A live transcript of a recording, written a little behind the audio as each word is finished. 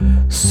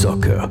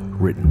Sucker,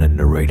 written and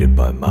narrated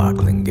by Mark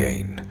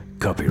Lingane.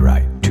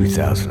 Copyright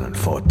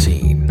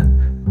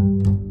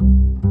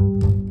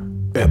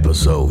 2014.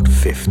 Episode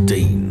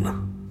 15.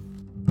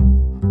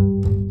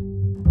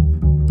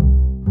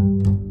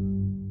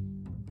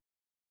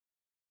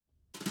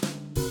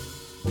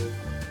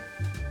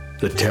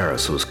 The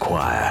terrace was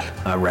quiet.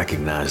 I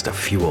recognized a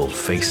few old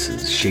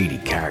faces, shady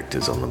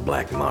characters on the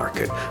black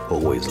market,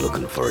 always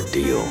looking for a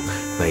deal.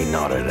 They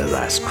nodded as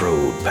I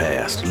strode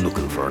past,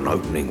 looking for an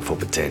opening for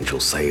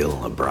potential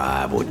sale, a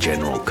bribe, or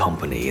general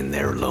company in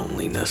their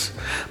loneliness.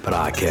 But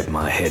I kept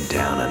my head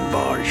down and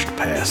barged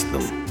past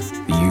them.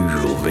 The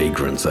usual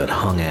vagrants that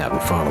hung out in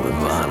front of the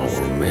vinyl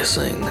were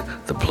missing.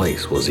 The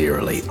place was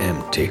eerily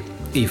empty.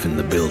 Even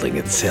the building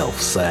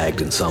itself sagged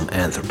in some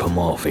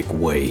anthropomorphic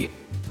way.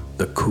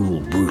 The cool,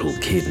 brutal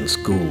kid in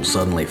school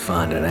suddenly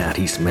finding out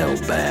he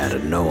smelled bad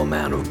and no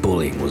amount of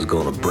bullying was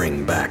gonna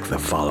bring back the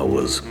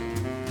followers.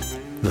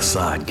 The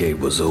side gate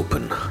was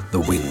open. The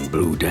wind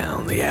blew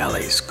down the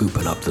alley,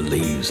 scooping up the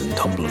leaves and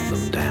tumbling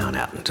them down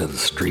out into the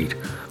street.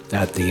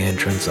 At the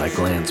entrance, I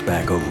glanced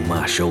back over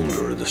my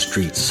shoulder. The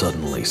street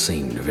suddenly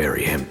seemed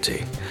very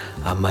empty.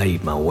 I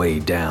made my way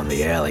down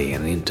the alley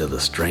and into the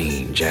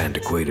strange,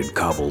 antiquated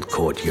cobbled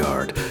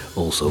courtyard,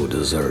 also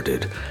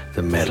deserted.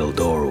 The metal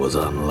door was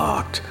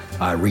unlocked.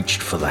 I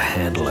reached for the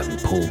handle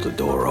and pulled the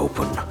door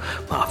open.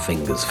 My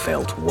fingers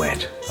felt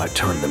wet. I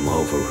turned them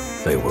over.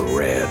 They were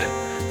red.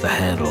 The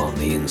handle on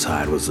the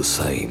inside was the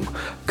same,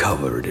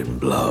 covered in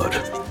blood.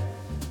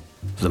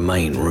 The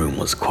main room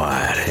was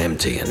quiet,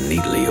 empty and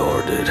neatly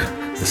ordered.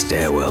 The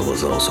stairwell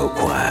was also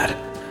quiet.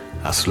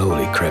 I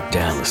slowly crept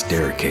down the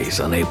staircase,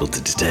 unable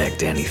to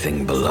detect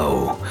anything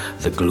below.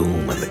 The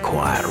gloom and the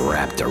quiet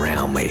wrapped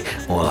around me.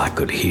 All I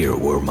could hear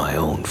were my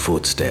own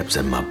footsteps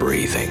and my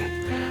breathing.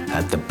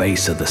 At the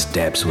base of the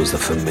steps was the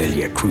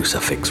familiar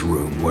crucifix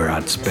room where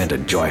I'd spent a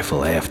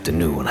joyful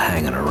afternoon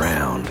hanging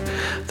around.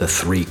 The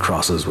 3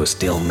 crosses were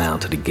still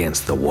mounted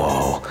against the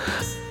wall.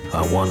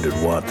 I wondered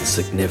what the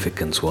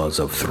significance was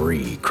of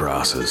 3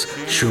 crosses.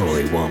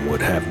 Surely one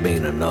would have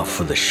been enough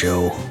for the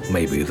show.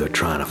 Maybe they're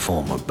trying to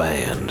form a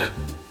band.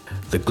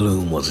 The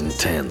gloom was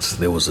intense.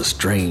 There was a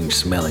strange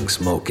smelling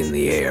smoke in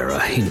the air,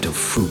 a hint of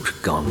fruit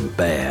gone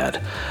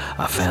bad.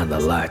 I found the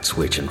light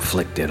switch and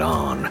flicked it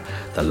on.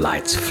 The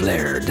lights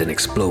flared, then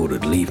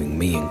exploded, leaving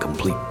me in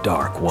complete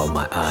dark while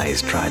my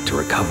eyes tried to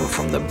recover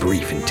from the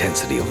brief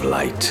intensity of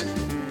light.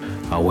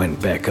 I went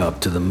back up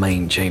to the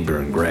main chamber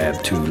and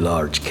grabbed 2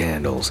 large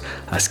candles.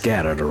 I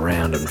scattered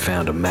around and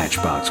found a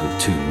matchbox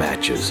with 2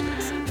 matches.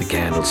 The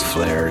candles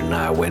flared and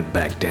I went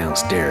back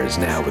downstairs,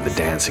 now with the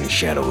dancing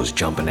shadows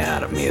jumping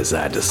out at me as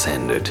I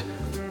descended.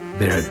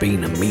 There had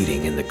been a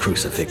meeting in the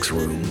crucifix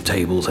room.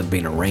 Tables had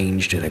been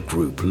arranged in a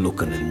group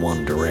looking in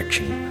one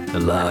direction. A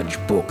large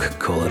book,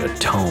 called a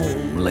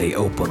tome, lay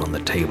open on the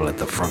table at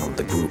the front of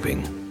the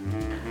grouping.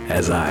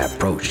 As I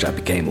approached, I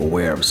became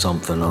aware of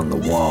something on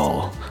the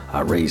wall. I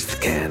raised the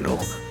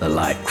candle. The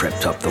light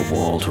crept up the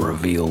wall to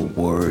reveal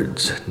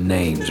words,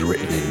 names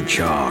written in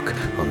chalk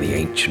on the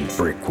ancient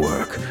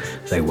brickwork.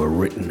 They were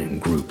written in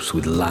groups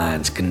with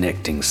lines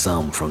connecting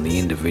some from the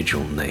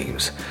individual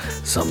names.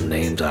 Some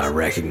names I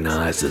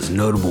recognized as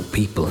notable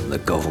people in the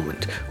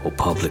government or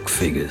public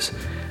figures.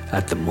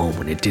 At the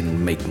moment, it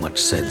didn't make much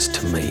sense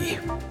to me.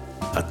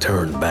 I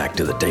turned back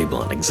to the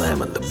table and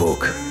examined the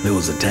book. There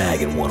was a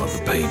tag in one of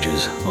the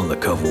pages. On the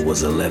cover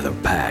was a leather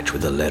patch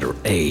with the letter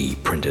A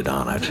printed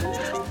on it.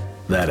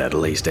 That at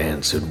least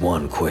answered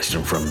one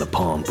question from the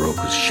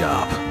pawnbroker's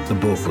shop. The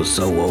book was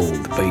so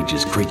old the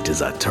pages creaked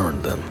as I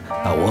turned them.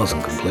 I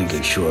wasn't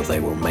completely sure they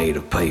were made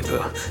of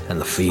paper, and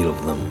the feel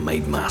of them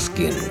made my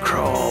skin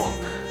crawl.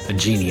 A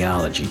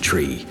genealogy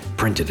tree,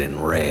 printed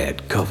in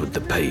red, covered the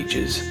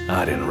pages.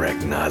 I didn't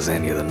recognize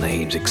any of the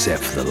names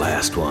except for the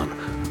last one.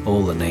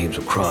 All the names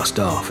were crossed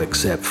off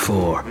except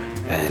for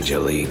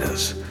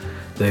Angelina's.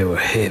 There were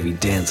heavy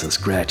dents and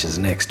scratches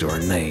next to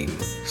her name,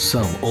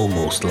 some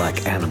almost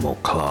like animal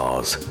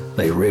claws.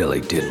 They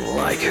really didn't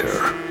like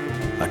her.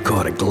 I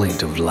caught a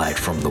glint of light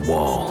from the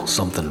wall,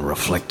 something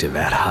reflective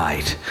at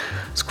height.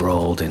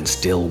 Scrawled in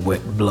still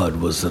wet blood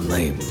was the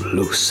name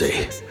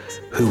Lucy.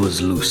 Who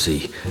was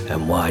Lucy,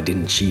 and why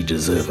didn't she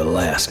deserve a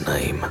last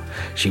name?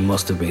 She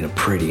must have been a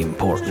pretty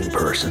important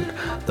person.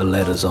 The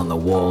letters on the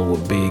wall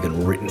were big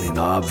and written in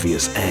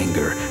obvious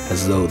anger,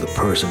 as though the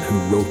person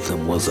who wrote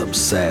them was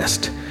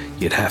obsessed.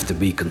 You'd have to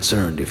be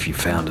concerned if you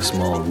found a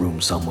small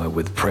room somewhere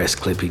with press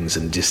clippings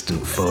and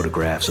distant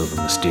photographs of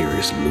the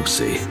mysterious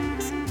Lucy.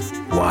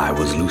 Why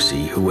was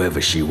Lucy,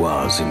 whoever she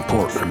was,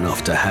 important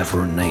enough to have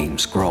her name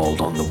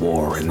scrawled on the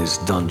wall in this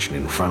dungeon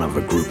in front of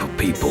a group of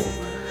people?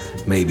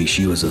 Maybe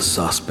she was a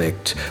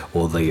suspect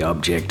or the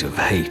object of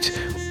hate.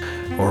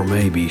 Or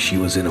maybe she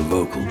was in a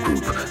vocal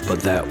group, but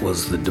that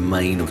was the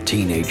domain of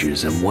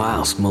teenagers, and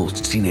whilst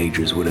most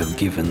teenagers would have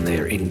given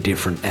their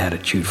indifferent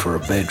attitude for a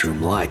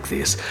bedroom like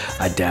this,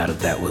 I doubted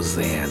that was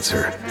the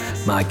answer.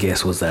 My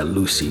guess was that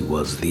Lucy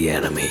was the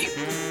enemy.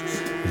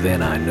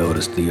 Then I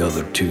noticed the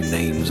other 2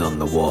 names on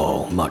the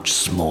wall, much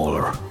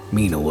smaller.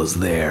 Mina was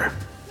there,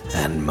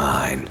 and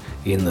mine.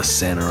 in the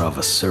center of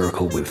a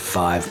circle with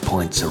 5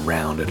 points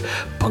around it,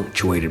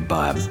 punctuated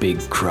by a big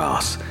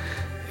cross.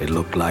 It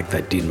looked like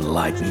they didn't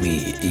like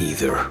me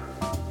either.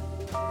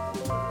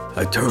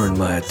 I turned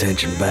my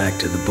attention back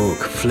to the book,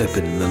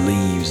 flipping the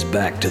leaves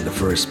back to the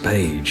first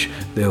page.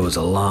 There was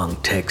a long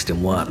text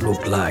in what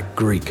looked like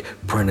Greek,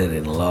 printed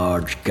in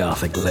large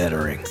Gothic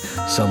lettering.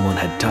 Someone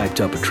had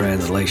typed up a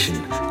translation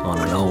on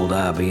an old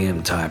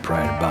IBM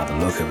typewriter by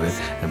the look of it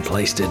and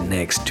placed it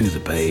next to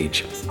the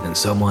page, and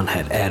someone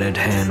had added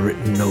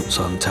handwritten notes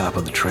on top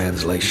of the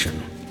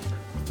translation.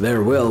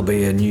 There will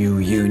be a new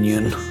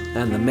union,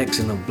 and the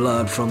mixing of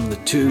blood from the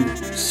two,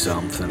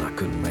 something I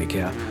couldn't make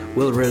out,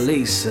 will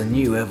release a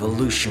new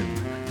evolution.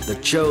 The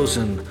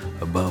chosen,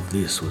 above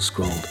this was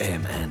scrawled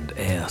M and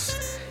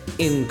S.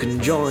 In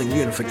conjoined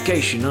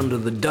unification under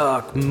the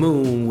dark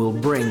moon will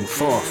bring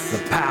forth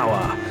the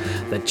power.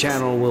 The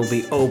channel will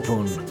be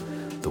open.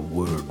 The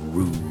word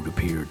rude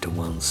appeared to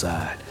one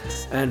side.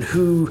 And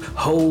who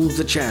holds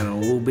the channel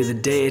will be the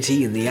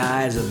deity in the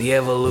eyes of the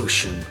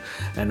evolution,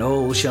 and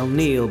all shall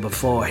kneel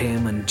before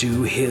him and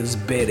do his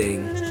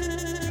bidding.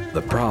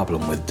 The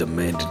problem with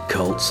demented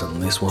cults,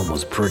 and this one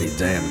was pretty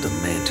damn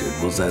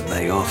demented, was that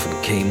they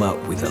often came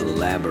up with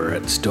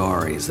elaborate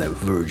stories that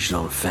verged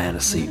on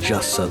fantasy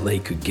just so they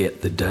could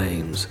get the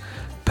dames.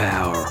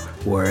 Power,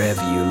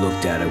 wherever you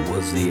looked at it,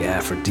 was the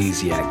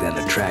aphrodisiac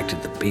that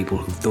attracted the people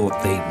who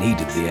thought they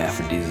needed the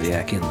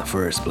aphrodisiac in the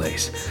first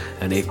place,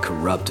 and it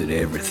corrupted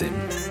everything.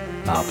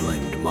 I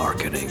blamed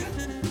marketing.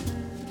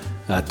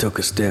 I took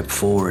a step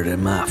forward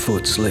and my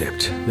foot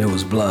slipped. There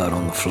was blood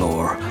on the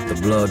floor.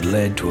 The blood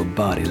led to a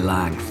body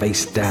lying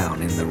face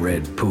down in the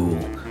red pool.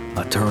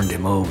 I turned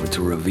him over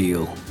to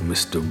reveal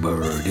Mr.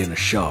 Bird in a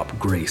sharp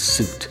gray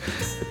suit,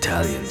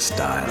 Italian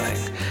styling.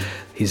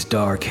 His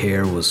dark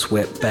hair was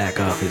swept back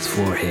off his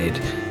forehead,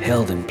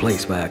 held in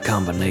place by a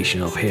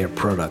combination of hair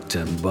product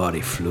and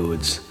body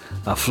fluids.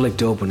 I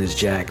flicked open his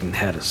jacket and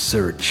had a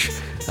search.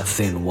 A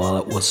thin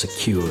wallet was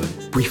secured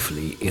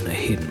briefly in a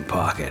hidden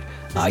pocket.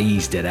 I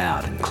eased it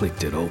out and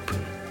clicked it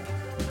open.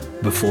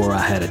 Before I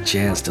had a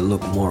chance to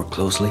look more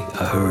closely,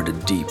 I heard a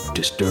deep,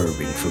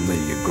 disturbing,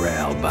 familiar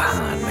growl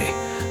behind me.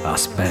 I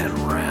span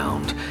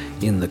round.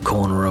 In the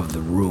corner of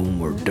the room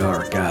were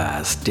dark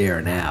eyes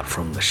staring out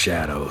from the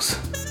shadows.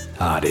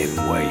 I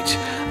didn't wait.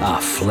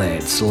 I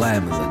fled,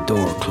 slamming the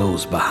door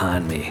closed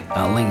behind me.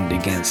 I leaned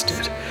against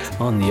it.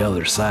 On the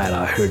other side,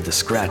 I heard the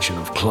scratching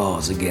of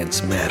claws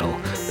against metal.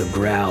 The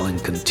growling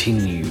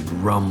continued,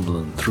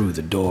 rumbling through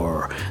the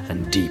door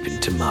and deep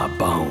into my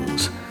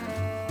bones.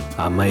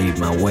 I made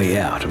my way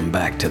out and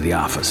back to the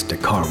office to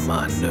calm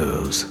my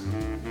nerves.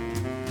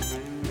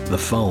 The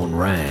phone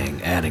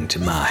rang, adding to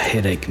my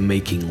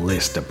headache-making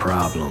list of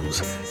problems.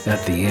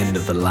 At the end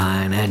of the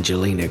line,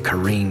 Angelina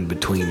careened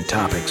between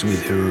topics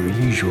with her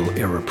usual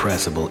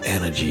irrepressible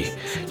energy.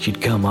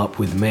 She'd come up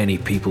with many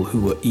people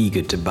who were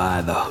eager to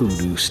buy the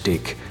hoodoo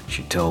stick,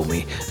 she told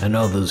me, and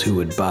others who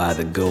would buy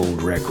the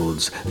gold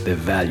records, their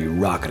value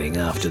rocketing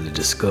after the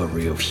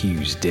discovery of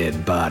Hugh's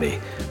dead body.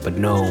 But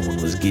no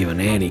one was given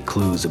any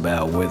clues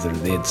about whether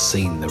they'd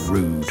seen the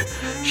Rude.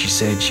 She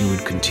said she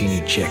would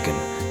continue checking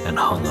and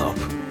hung up.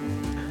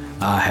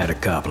 I had a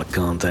couple of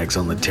contacts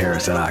on the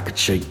terrace that I could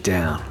shake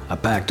down. I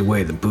packed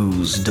away the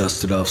booze,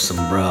 dusted off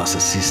some brass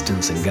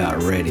assistants, and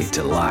got ready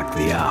to lock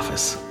the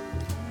office.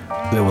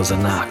 There was a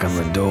knock on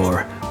the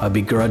door. I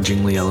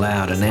begrudgingly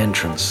allowed an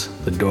entrance.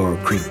 The door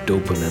creaked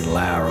open and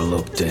Laura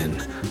looked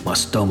in. My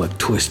stomach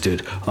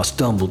twisted. I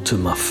stumbled to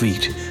my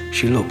feet.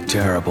 She looked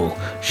terrible.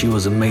 She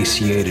was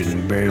emaciated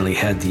and barely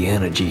had the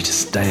energy to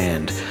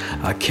stand.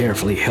 I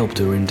carefully helped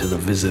her into the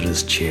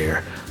visitor's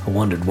chair. I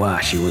wondered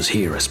why she was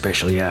here,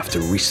 especially after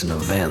recent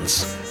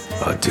events.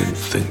 I didn't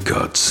think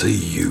I'd see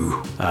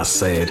you, I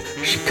said.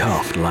 She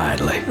coughed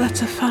lightly.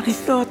 That's a funny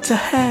thought to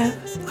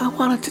have. I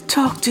wanted to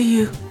talk to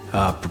you.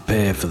 I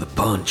prepared for the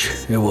punch.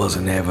 It was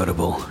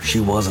inevitable.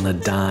 She wasn't a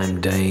dime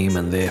dame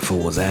and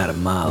therefore was out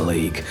of my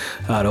league.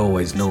 I'd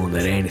always known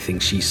that anything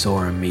she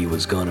saw in me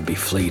was gonna be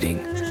fleeting.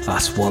 I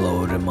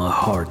swallowed and my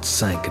heart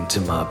sank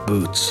into my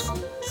boots.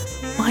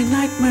 My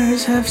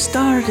nightmares have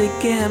started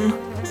again.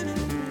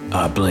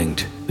 I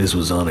blinked. This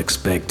was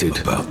unexpected.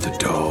 About the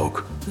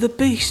dog. The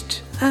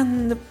beast,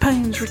 and the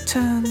pains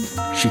returned.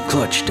 She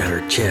clutched at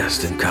her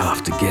chest and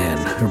coughed again.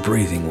 Her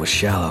breathing was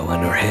shallow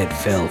and her head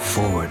fell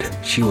forward.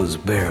 She was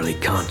barely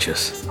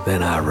conscious.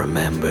 Then I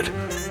remembered.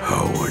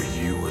 How are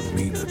you and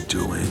Mina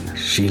doing?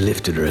 She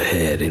lifted her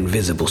head,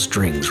 invisible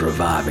strings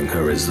reviving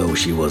her as though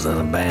she was an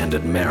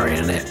abandoned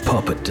marionette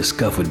puppet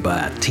discovered by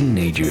a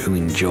teenager who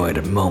enjoyed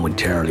it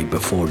momentarily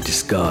before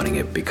discarding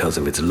it because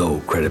of its low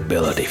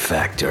credibility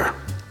factor.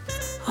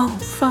 Oh,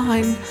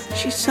 fine.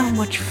 She's so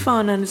much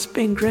fun and it's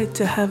been great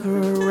to have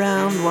her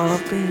around while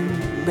I've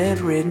been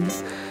bedridden.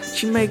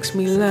 She makes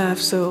me laugh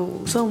so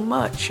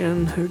much,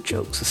 and her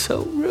jokes are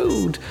so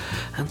rude.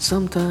 And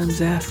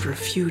sometimes after a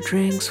few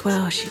drinks,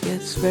 well, she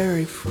gets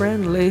very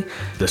friendly.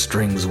 The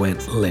strings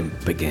went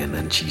limp again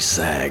and she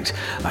sagged.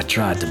 I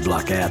tried to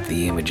block out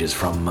the images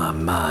from my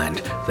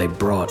mind. They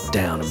brought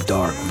down a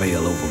dark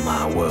veil over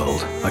my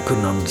world. I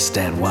couldn't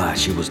understand why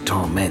she was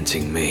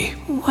tormenting me.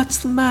 What's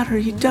the matter?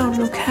 You don't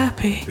look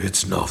happy.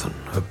 It's nothing.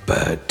 A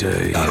bad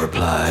day. I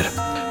replied.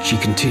 She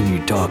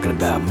continued talking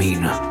about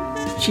Mina.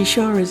 She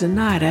sure is a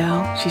night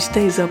owl. She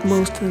stays up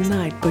most of the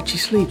night, but she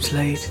sleeps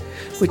late,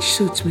 which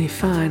suits me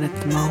fine at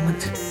the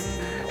moment.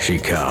 She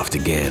coughed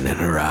again and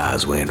her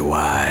eyes went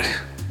wide.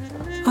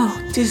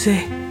 Oh,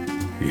 Dizzy.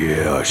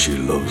 Yeah, she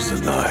loves the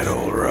night,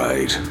 all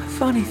right. A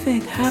funny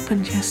thing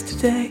happened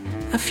yesterday.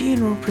 A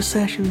funeral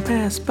procession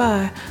passed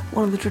by,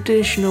 one of the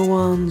traditional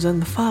ones,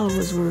 and the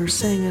followers were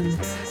singing,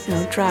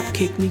 drop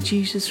kick me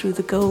Jesus through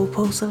the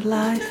goalposts of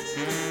life.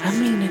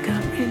 Mina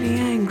got really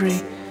angry.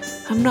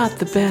 I'm not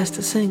the best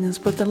of singers,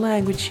 but the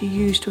language she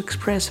used to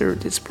express her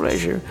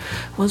displeasure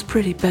was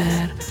pretty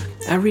bad.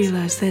 I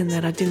realized then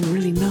that I didn't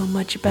really know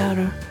much about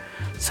her.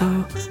 So,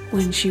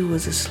 when she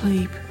was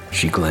asleep,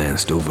 she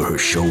glanced over her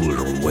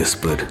shoulder and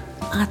whispered.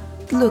 I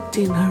looked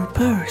in her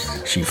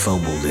purse. She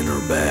fumbled in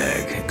her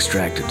bag,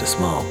 extracted a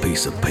small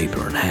piece of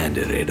paper and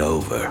handed it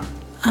over.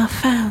 I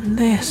found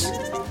this.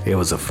 It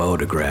was a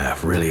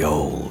photograph, really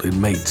old. It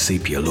made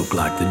Sepia look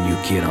like the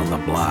new kid on the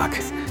block.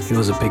 It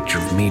was a picture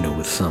of Mina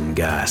with some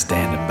guy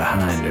standing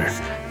behind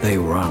her. They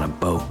were on a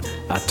boat.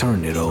 I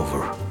turned it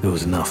over. There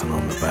was nothing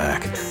on the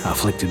back. I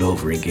flicked it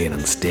over again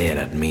and stared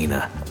at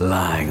Mina,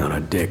 lying on a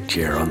deck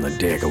chair on the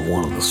deck of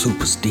one of the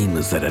super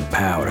steamers that had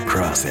powered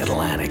across the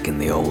Atlantic in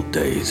the old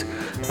days.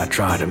 I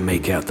tried to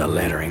make out the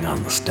lettering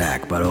on the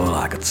stack, but all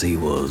I could see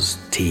was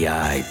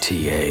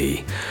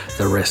TITA.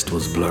 The rest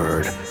was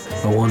blurred.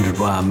 I wondered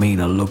why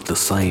Mina looked the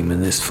same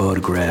in this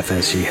photograph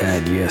as she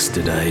had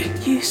yesterday.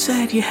 You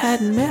said you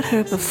hadn't met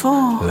her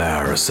before,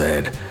 Lara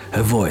said,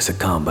 her voice a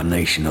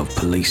combination of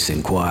police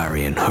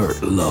inquiry and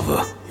hurt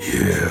lover.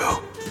 Yeah,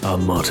 I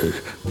muttered,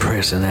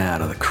 pressing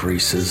out of the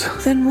creases.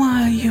 Then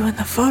why are you in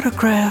the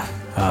photograph?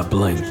 I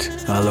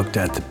blinked. I looked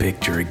at the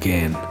picture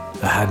again.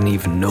 I hadn't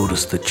even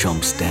noticed the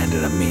chump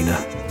standing at Mina.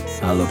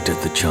 I looked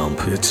at the chump.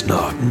 It's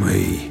not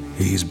me.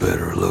 He's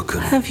better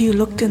looking. Have you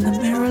looked in the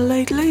mirror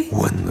lately?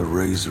 When the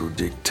razor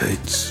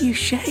dictates. You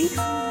shave?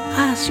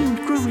 I assumed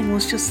grooming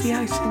was just the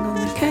icing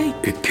on the cake.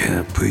 It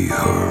can't be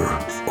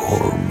her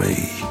or me.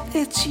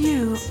 It's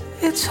you.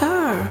 It's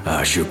her.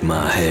 I shook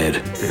my head.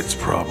 It's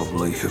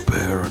probably her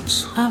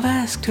parents. I've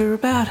asked her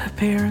about her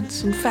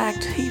parents. In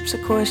fact, heaps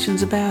of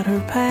questions about her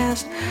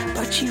past,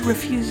 but she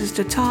refuses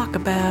to talk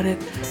about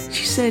it.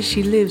 She says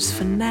she lives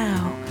for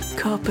now.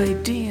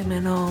 Carpe diem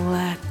and all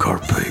that.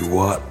 Carpe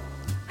what?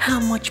 How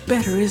much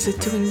better is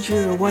it to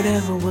endure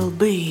whatever will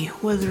be,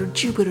 whether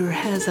Jupiter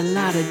has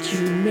allotted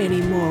you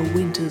many more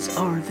winters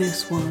or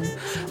this one,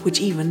 which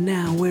even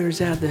now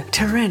wears out the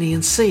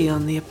Tyrrhenian Sea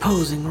on the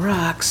opposing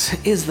rocks,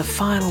 is the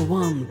final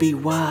one. Be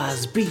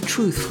wise, be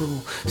truthful,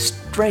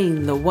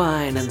 strain the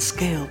wine and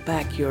scale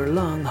back your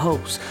long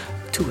hopes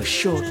to a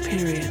short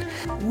period.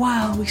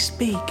 While we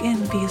speak,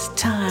 envious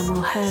time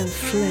will have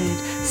fled.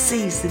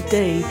 Seize the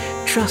day,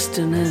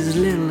 trusting as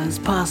little as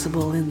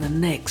possible in the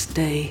next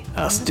day.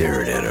 I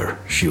stared at her.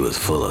 She was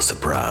full of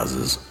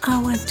surprises.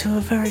 I went to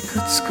a very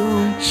good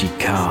school. She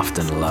coughed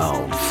and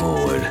lolled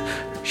forward.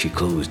 She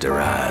closed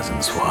her eyes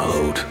and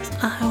swallowed.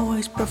 I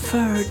always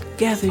preferred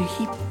gather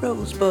heap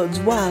rosebuds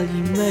while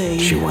you may.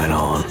 She went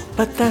on.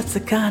 But that's the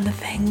kind of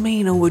thing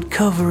Mina would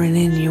cover in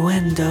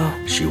innuendo.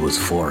 She was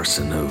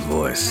forcing her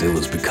voice. It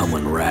was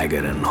becoming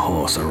ragged and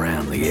hoarse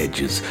around the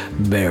edges,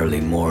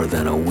 barely more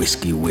than a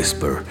whiskey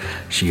whisper.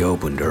 She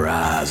opened her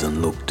eyes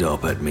and looked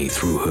up at me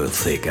through her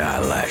thick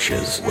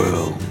eyelashes.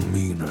 Well,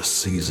 Mina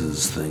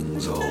seizes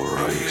things all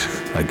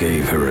right. I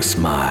gave her a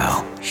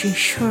smile. She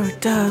sure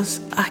does.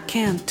 I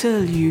can't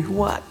tell you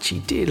what she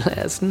did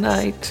last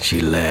night.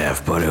 She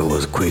laughed, but it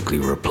was quickly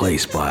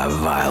replaced by a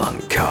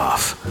violent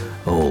cough.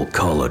 All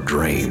color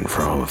drained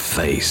from her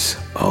face.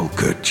 I'll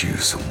get you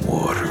some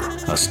water.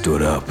 I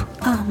stood up.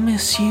 I'll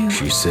miss you,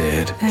 she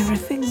said.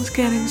 Everything's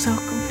getting so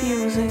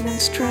confusing and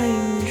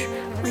strange.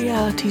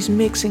 Reality's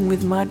mixing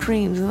with my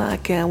dreams and I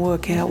can't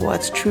work out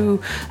what's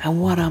true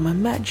and what I'm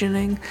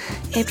imagining.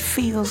 It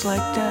feels like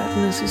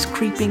darkness is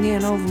creeping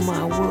in over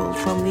my world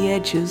from the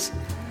edges.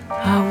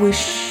 I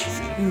wish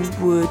you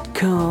would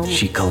come.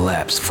 She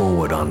collapsed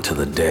forward onto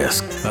the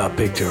desk. I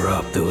picked her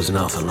up. There was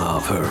nothing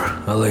of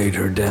her. I laid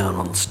her down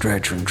on the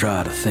stretcher and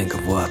tried to think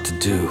of what to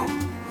do.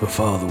 Her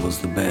father was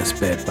the best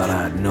bet, but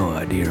I had no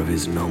idea of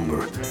his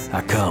number.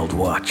 I called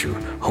Watcher,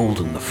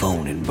 holding the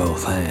phone in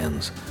both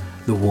hands.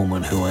 The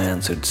woman who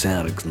answered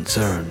sounded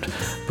concerned,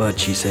 but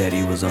she said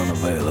he was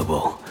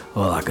unavailable.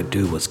 All I could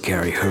do was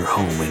carry her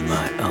home in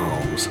my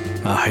arms.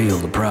 I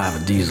hailed a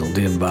private diesel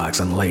din box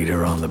and laid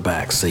her on the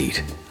back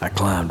seat. I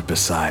climbed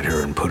beside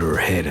her and put her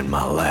head in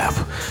my lap.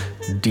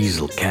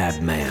 Diesel cab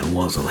man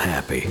wasn't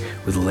happy.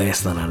 With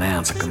less than an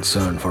ounce of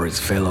concern for his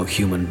fellow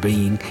human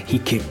being, he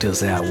kicked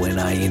us out when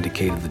I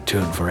indicated the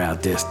turn for our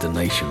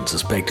destination,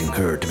 suspecting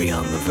her to be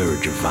on the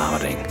verge of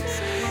vomiting.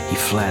 He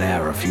flat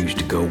out refused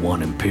to go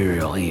one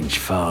imperial inch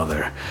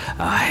farther.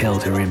 I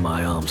held her in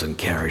my arms and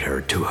carried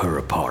her to her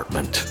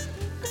apartment.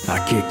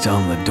 I kicked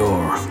on the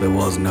door. There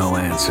was no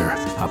answer.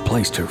 I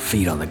placed her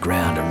feet on the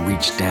ground and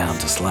reached down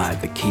to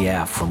slide the key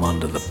out from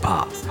under the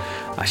pop.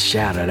 I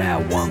shouted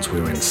out once we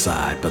were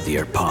inside, but the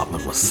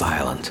apartment was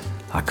silent.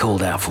 I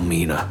called out for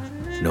Mina.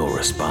 No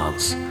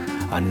response.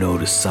 I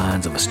noticed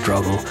signs of a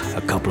struggle.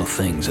 A couple of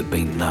things had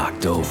been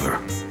knocked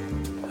over.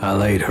 I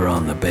laid her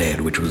on the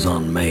bed, which was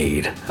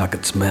unmade. I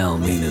could smell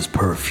Mina's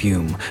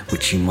perfume,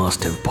 which she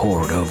must have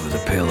poured over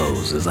the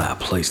pillows as I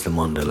placed them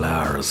under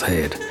Laura's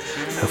head.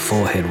 Her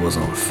forehead was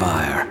on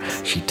fire.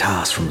 She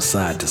tossed from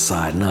side to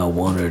side, and I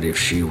wondered if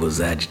she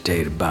was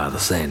agitated by the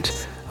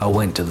scent. I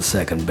went to the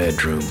second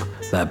bedroom.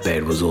 That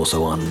bed was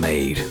also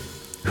unmade.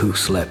 Who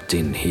slept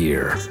in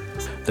here?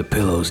 The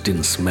pillows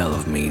didn't smell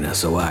of Mina,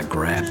 so I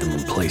grabbed them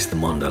and placed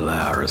them under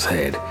Laura's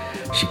head.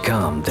 She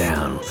calmed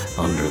down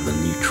under the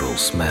neutral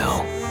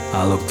smell.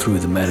 I looked through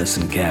the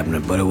medicine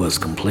cabinet, but it was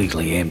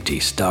completely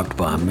empty, stocked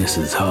by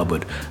Mrs.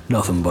 Hubbard.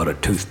 Nothing but a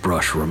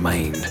toothbrush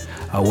remained.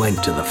 I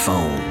went to the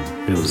phone.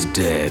 It was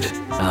dead.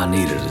 I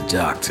needed a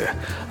doctor.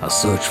 I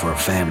searched for a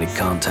family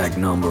contact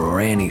number or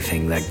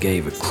anything that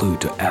gave a clue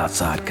to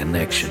outside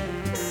connection.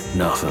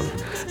 Nothing.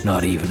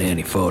 Not even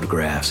any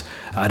photographs.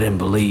 I didn't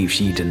believe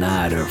she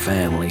denied her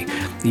family,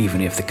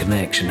 even if the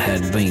connection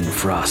had been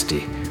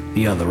frosty.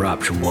 The other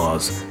option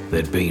was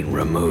they'd been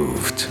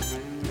removed.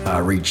 I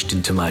reached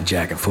into my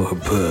jacket for her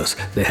purse.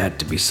 There had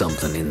to be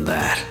something in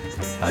that.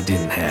 I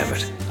didn't have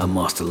it. I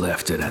must have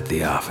left it at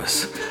the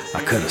office.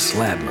 I could have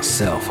slapped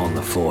myself on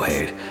the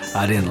forehead.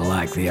 I didn't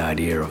like the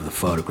idea of the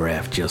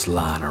photograph just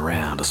lying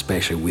around,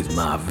 especially with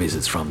my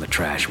visits from the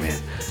trash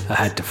man. I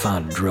had to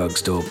find a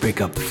drugstore, pick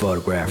up the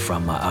photograph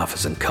from my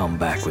office, and come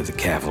back with the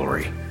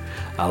cavalry.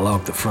 I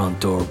locked the front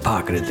door,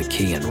 pocketed the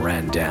key, and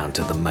ran down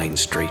to the main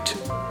street.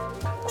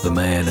 The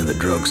man in the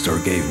drugstore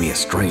gave me a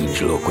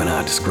strange look when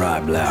I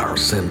described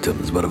Laura's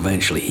symptoms, but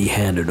eventually he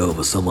handed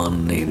over some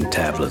unnamed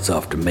tablets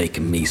after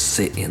making me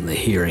sit in the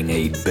hearing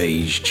aid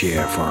beige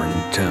chair for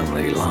an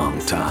eternally long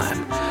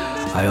time.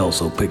 I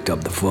also picked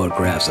up the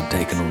photographs I'd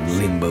taken on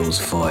Limbo's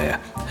foyer.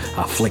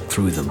 I flicked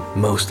through them.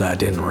 Most I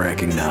didn't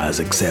recognize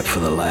except for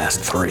the last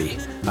 3.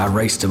 I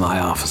raced to my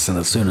office, and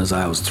as soon as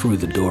I was through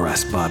the door, I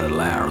spotted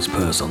Laura's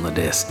purse on the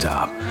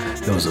desktop.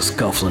 There was a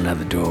scuffling at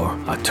the door.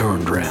 I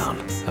turned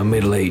round. A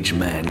middle-aged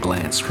man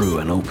glanced through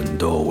an open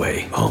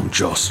doorway. I'm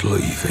just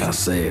leaving, I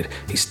said.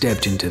 He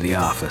stepped into the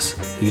office.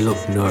 He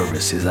looked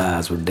nervous. His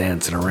eyes were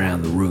dancing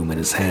around the room, and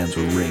his hands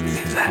were wringing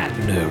his hat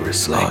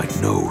nervously. I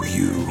know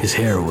you. His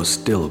hair was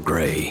still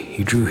gray.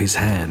 He drew his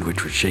hand,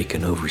 which was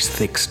shaking over his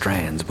thick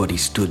strands, but he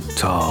stood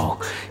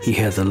tall. He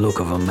had the look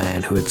of a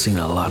man who had seen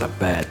a lot of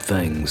bad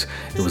things.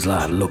 It was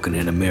like looking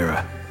in a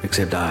mirror,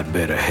 except I had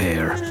better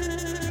hair.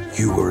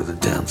 You were the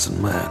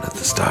dancing man at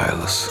the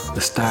Stylus.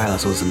 The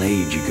Stylus was an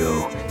age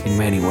ago. In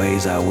many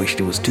ways, I wished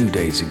it was 2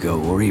 days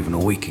ago, or even a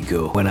week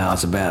ago, when I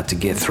was about to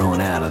get thrown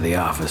out of the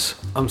office.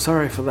 I'm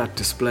sorry for that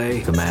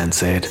display, the man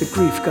said. The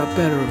grief got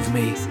better of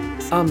me.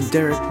 I'm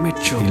Derek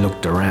Mitchell. He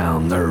looked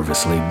around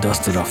nervously,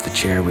 dusted off the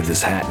chair with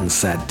his hat, and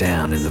sat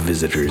down in the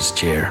visitor's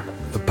chair.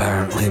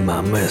 Apparently my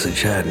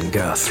message hadn't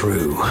got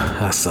through.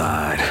 I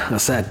sighed. I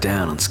sat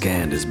down and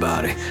scanned his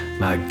body.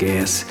 My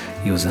guess,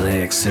 he was an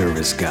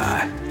ex-service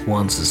guy.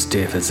 Once as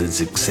stiff as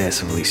his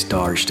excessively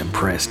starched and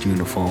pressed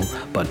uniform,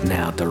 but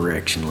now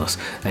directionless,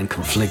 and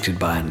conflicted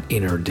by an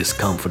inner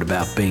discomfort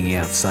about being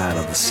outside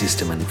of the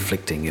system and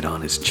inflicting it on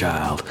his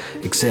child.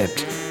 Except,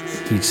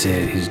 he'd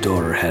said his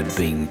daughter had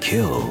been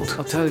killed.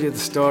 I'll tell you the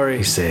story,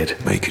 he said.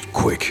 Make it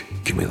quick.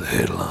 Give me the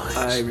headlines.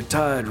 I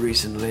retired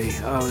recently.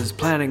 I was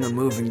planning on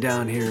moving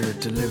down here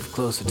to live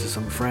closer to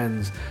some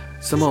friends.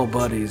 Some old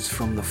buddies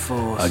from the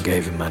force. I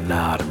gave him a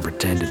nod and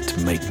pretended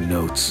to make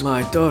notes.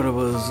 My daughter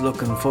was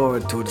looking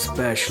forward to it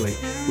especially.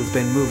 We've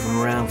been moving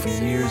around for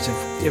years.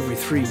 Every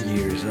 3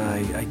 years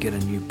I get a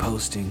new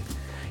posting.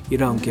 You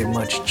don't get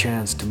much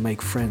chance to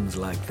make friends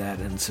like that,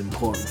 and it's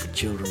important for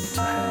children to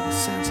have a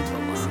sense of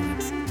belonging.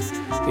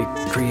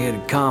 It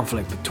created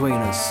conflict between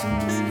us,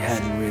 and we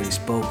hadn't really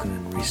spoken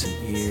in recent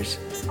years.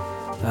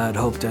 I'd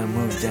hoped our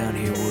move down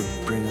here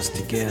would bring us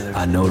together.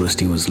 I noticed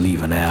he was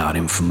leaving out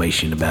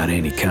information about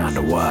any kind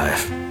of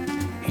wife.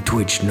 He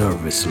twitched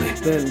nervously.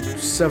 Then,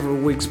 several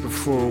weeks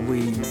before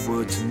we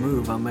were to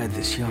move, I met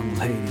this young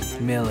lady,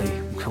 Millie.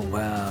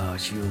 Wow,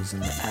 she was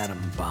an atom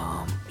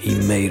bomb. He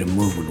made a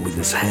movement with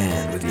his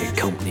hand with the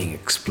accompanying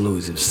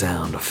explosive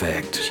sound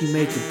effect. She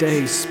made the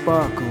days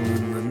sparkle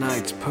and the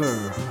nights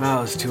purr.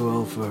 I was too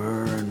old for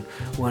her, and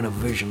when a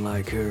vision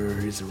like her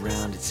is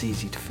around, it's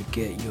easy to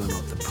forget you're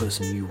not the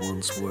person you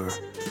once were.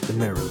 The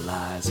mirror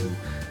lies,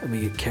 and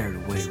we get carried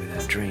away with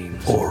our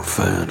dreams. Or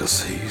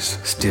fantasies.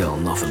 Still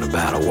nothing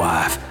about a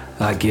wife.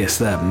 I guess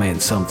that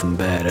meant something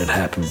bad had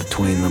happened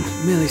between them.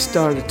 Millie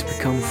started to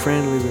become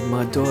friendly with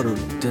my daughter,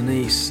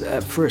 Denise.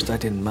 At first I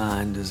didn't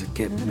mind as it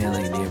kept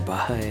Millie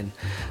nearby,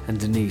 and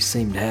Denise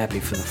seemed happy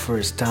for the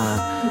first time.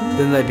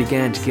 Then they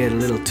began to get a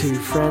little too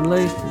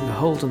friendly,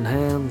 holding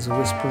hands,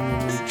 whispering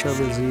in each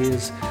other's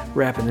ears,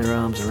 wrapping their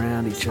arms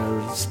around each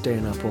other,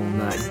 staying up all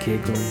night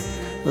giggling.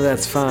 Well,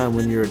 that's fine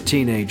when you're a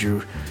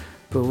teenager,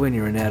 but when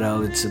you're an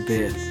adult it's a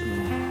bit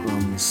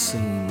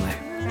unseemly.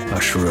 I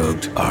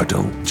shrugged. I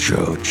don't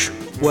judge.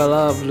 Well,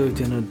 I've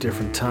lived in a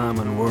different time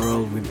and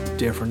world with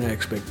different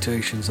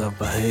expectations of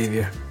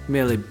behavior.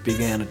 Millie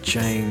began to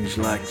change,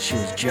 like she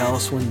was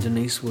jealous when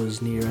Denise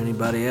was near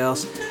anybody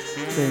else.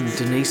 Then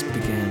Denise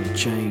began to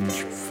change,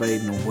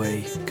 fading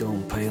away,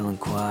 going pale and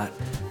quiet,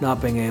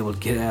 not being able to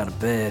get out of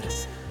bed.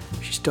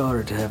 She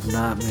started to have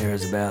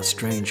nightmares about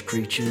strange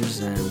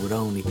creatures and would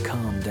only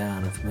calm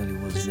down if Millie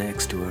was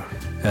next to her.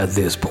 At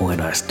this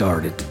point, I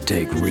started to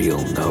take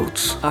real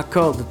notes. I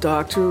called the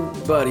doctor,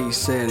 but he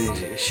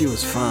said she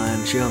was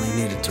fine. She only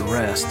needed to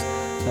rest.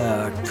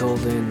 I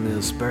called in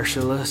the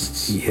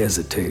specialists. He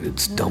hesitated,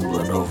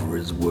 stumbling over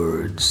his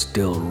words,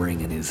 still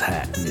wringing his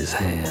hat in his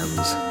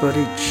hands. But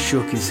he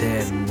shook his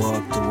head and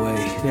walked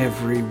away.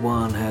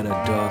 Everyone had a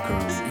darker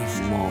and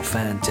even more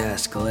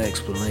fantastical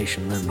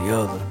explanation than the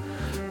other.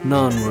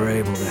 None were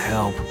able to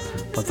help,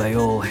 but they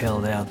all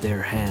held out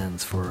their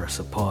hands for a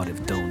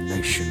supportive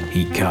donation.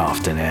 He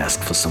coughed and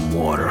asked for some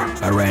water.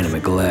 I ran him a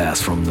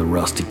glass from the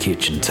rusty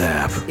kitchen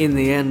tap. In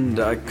the end,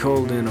 I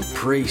called in a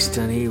priest,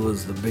 and he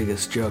was the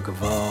biggest joke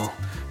of all.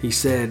 He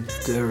said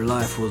their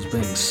life was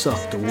being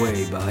sucked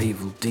away by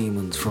evil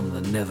demons from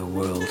the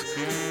netherworld.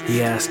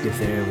 He asked if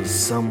there was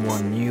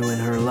someone new in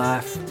her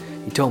life.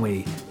 He told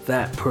me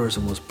that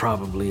person was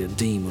probably a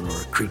demon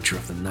or a creature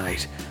of the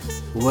night.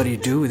 What do you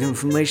do with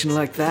information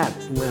like that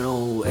when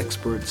all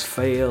experts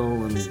fail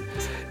and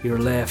you're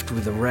left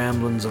with the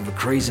ramblings of a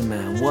crazy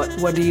man?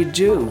 What do you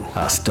do?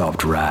 I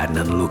stopped writing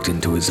and looked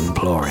into his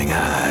imploring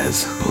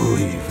eyes.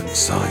 Believe in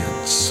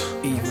science.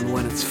 Even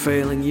when it's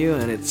failing you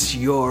and it's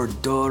your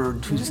daughter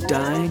who's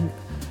dying?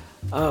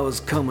 I was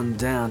coming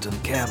down to the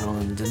Capitol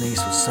and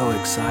Denise was so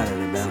excited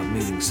about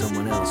meeting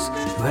someone else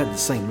who had the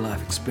same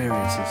life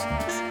experiences.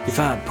 If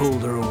I'd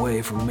pulled her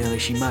away from Millie,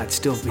 she might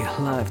still be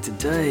alive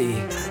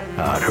today.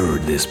 I'd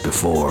heard this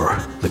before.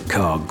 The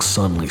cogs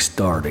suddenly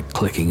started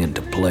clicking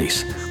into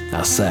place.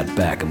 I sat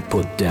back and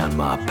put down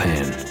my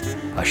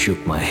pen. I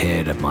shook my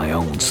head at my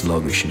own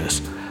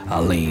sluggishness.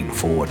 I leaned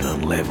forward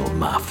and leveled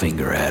my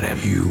finger at him.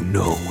 You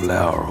know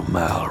Laura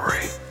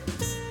Mallory.